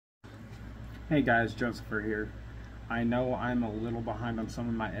Hey guys, Josepher here. I know I'm a little behind on some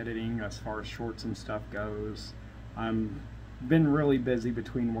of my editing as far as shorts and stuff goes. I'm been really busy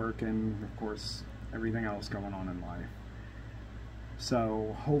between work and, of course, everything else going on in life.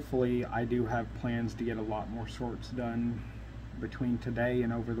 So hopefully I do have plans to get a lot more shorts done between today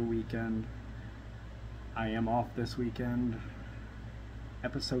and over the weekend. I am off this weekend.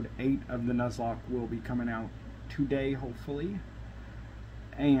 Episode 8 of the Nuzlocke will be coming out today, hopefully.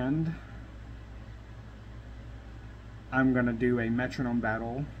 And I'm gonna do a metronome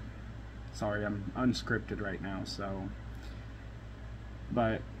battle. Sorry, I'm unscripted right now,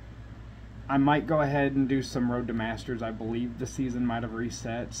 but I might go ahead and do some Road to Masters. I believe the season might have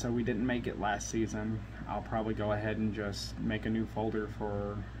reset, so we didn't make it last season. I'll probably go ahead and just make a new folder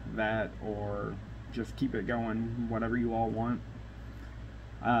for that, or just keep it going, whatever you all want.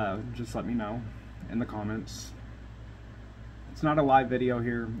 Just let me know in the comments. It's not a live video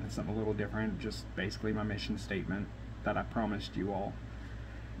here, it's something a little different, just basically my mission statement that I promised you all.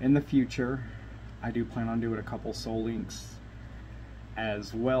 In the future, I do plan on doing a couple Soul Links,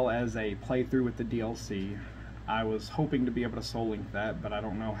 as well as a playthrough with the DLC. I was hoping to be able to Soul Link that, but I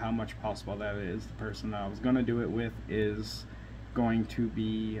don't know how much possible that is. The person that I was going to do it with is going to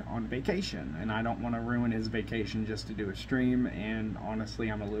be on vacation, and I don't want to ruin his vacation just to do a stream, and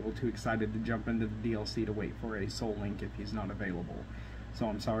honestly I'm a little too excited to jump into the DLC to wait for a Soul Link if he's not available. So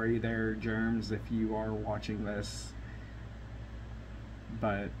I'm sorry there, Germs, if you are watching this,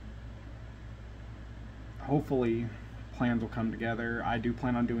 but hopefully plans will come together. I do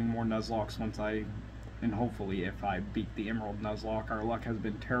plan on doing more Nuzlockes and hopefully if I beat the Emerald Nuzlocke. Our luck has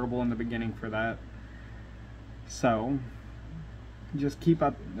been terrible in the beginning for that. So just keep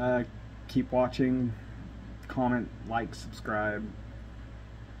watching, comment, like, subscribe,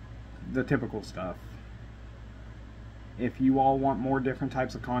 the typical stuff. If you all want more different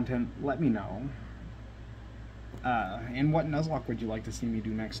types of content, let me know. And what Nuzlocke would you like to see me do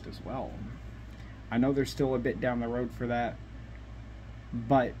next as well? I know there's still a bit down the road for that,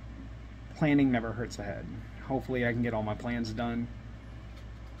 but planning never hurts ahead. Hopefully I can get all my plans done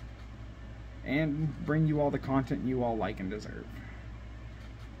and bring you all the content you all like and deserve.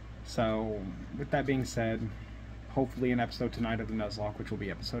 So, with that being said, hopefully an episode tonight of the Nuzlocke, which will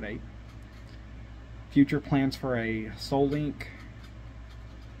be episode 8. Future plans for a Soul Link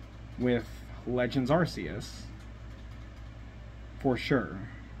with Legends Arceus, for sure.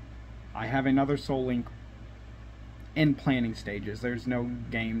 I have another Soul Link in planning stages. There's no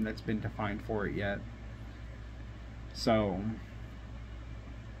game that's been defined for it yet. So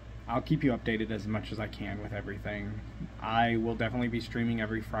I'll keep you updated as much as I can with everything. I will definitely be streaming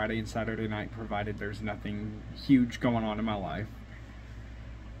every Friday and Saturday night, provided there's nothing huge going on in my life.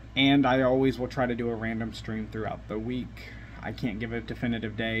 And I always will try to do a random stream throughout the week. I can't give a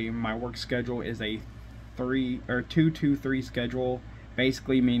definitive day. My work schedule is a 2-2-3 schedule,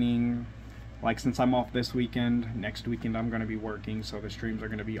 basically meaning, like, since I'm off this weekend, next weekend I'm going to be working, so the streams are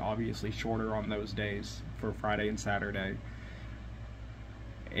going to be obviously shorter on those days for Friday and Saturday.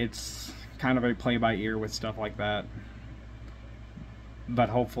 It's kind of a play by ear with stuff like that, but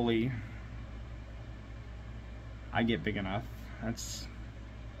hopefully I get big enough. That's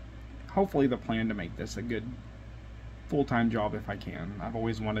hopefully the plan, to make this a good full-time job if I can. I've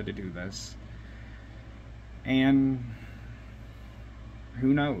always wanted to do this, and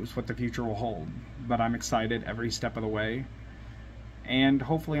who knows what the future will hold, but I'm excited every step of the way, and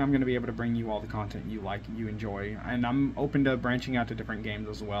hopefully I'm going to be able to bring you all the content you like and you enjoy, and I'm open to branching out to different games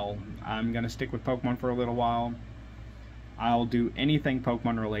as well. I'm going to stick with Pokemon for a little while. I'll do anything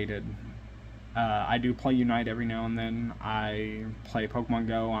Pokemon related. I do play Unite every now and then. I play Pokemon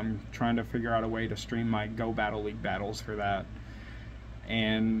Go. I'm trying to figure out a way to stream my Go Battle League battles for that,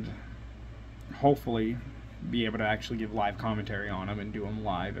 and hopefully be able to actually give live commentary on them and do them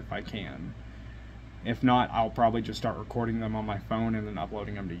live if I can. If not, I'll probably just start recording them on my phone and then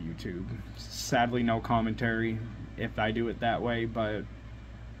uploading them to YouTube. Sadly, no commentary if I do it that way, but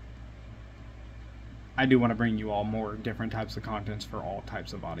I do want to bring you all more different types of contents for all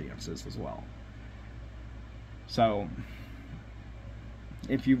types of audiences as well. So,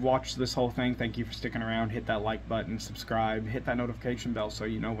 if you've watched this whole thing, thank you for sticking around. Hit that like button, subscribe, hit that notification bell so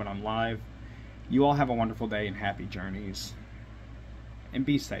you know when I'm live. You all have a wonderful day and happy journeys. And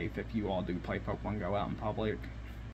be safe if you all do play Pokemon Go out in public.